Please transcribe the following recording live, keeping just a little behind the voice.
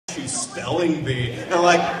spelling bee. And I'm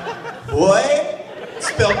like, boy,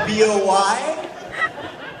 spelled B-O-Y?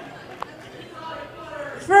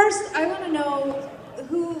 First, I want to know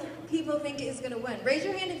who people think is going to win. Raise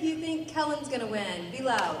your hand if you think Kellen's going to win. Be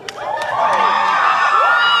loud.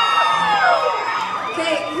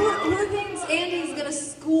 Okay, who thinks Andy's going to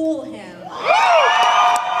school him?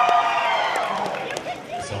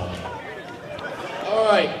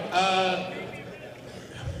 Alright,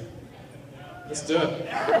 let's do it.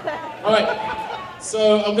 Alright,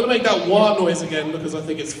 so I'm going to make that wah noise again because I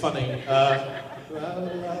think it's funny. Oh,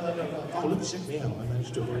 look, check me out. I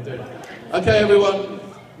managed to avoid doing it. Okay, everyone.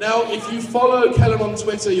 Now, if you follow Kellen on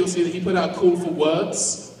Twitter, you'll see that he put out a call for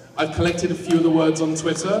words. I've collected a few of the words on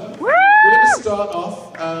Twitter. We're going to start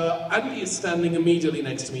off. Andy is standing immediately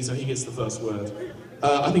next to me, so he gets the first word.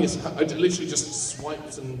 I literally just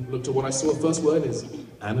swiped and looked at what I saw. The first word is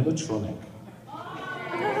animatronic.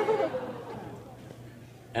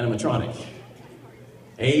 Animatronic.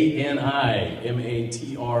 A-N-I-M-A-T-R-O-N-I-C.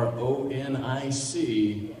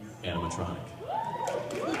 Animatronic.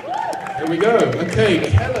 Here we go. Okay,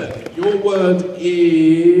 Kellen, your word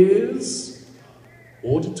is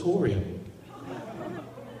auditorium.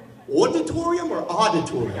 Auditorium or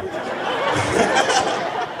auditorium?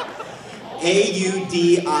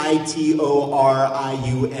 A-U-D-I-T-O-R-I-U-M,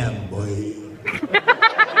 boy.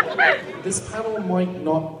 This panel might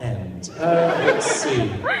not end. Let's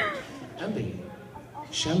see. Andy.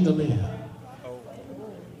 Chandelier.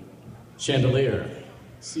 Chandelier.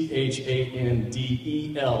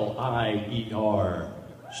 C-H-A-N-D-E-L-I-E-R.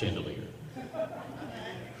 Chandelier.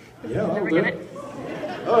 Yeah, I'll do it.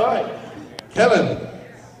 All right. Kellen.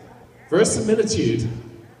 Verisimilitude.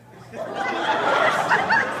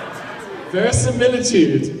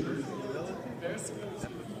 Verisimilitude.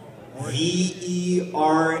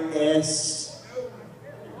 V-E-R-S...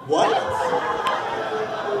 What?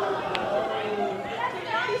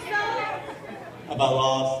 Have I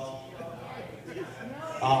lost?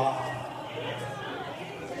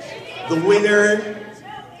 The winner,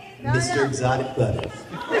 Mr. Exotic Butters.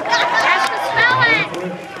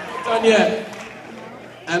 Done yet.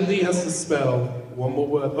 Andy has to spell one more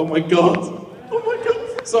word. Oh my god. Oh my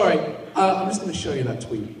god. Sorry. I'm just going to show you that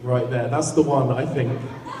tweet right there. That's the one, I think.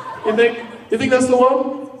 You think that's the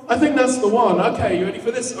one? I think that's the one. Okay, you ready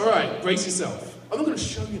for this? All right, brace yourself. I'm not going to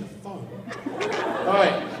show you the phone. All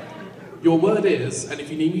right. Your word is, and if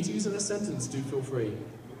you need me to use it in a sentence, do feel free.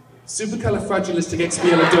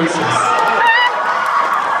 Supercalifragilisticexpialidocious.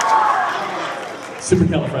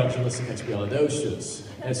 Supercalifragilisticexpialidocious.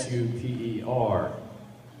 S-U-P-E-R.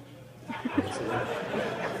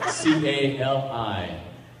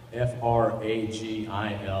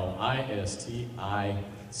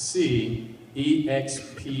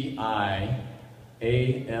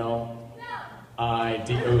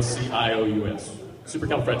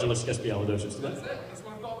 Supercalifragilisticexpialidocious.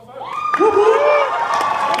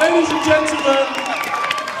 Ladies and gentlemen,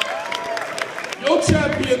 your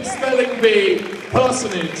champion spelling bee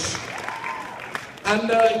personage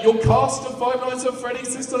and your cast of Five Nights at Freddy's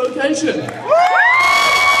sister location.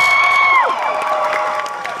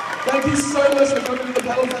 Thank you so much for coming to the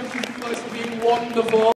panel. Thank you guys for being wonderful.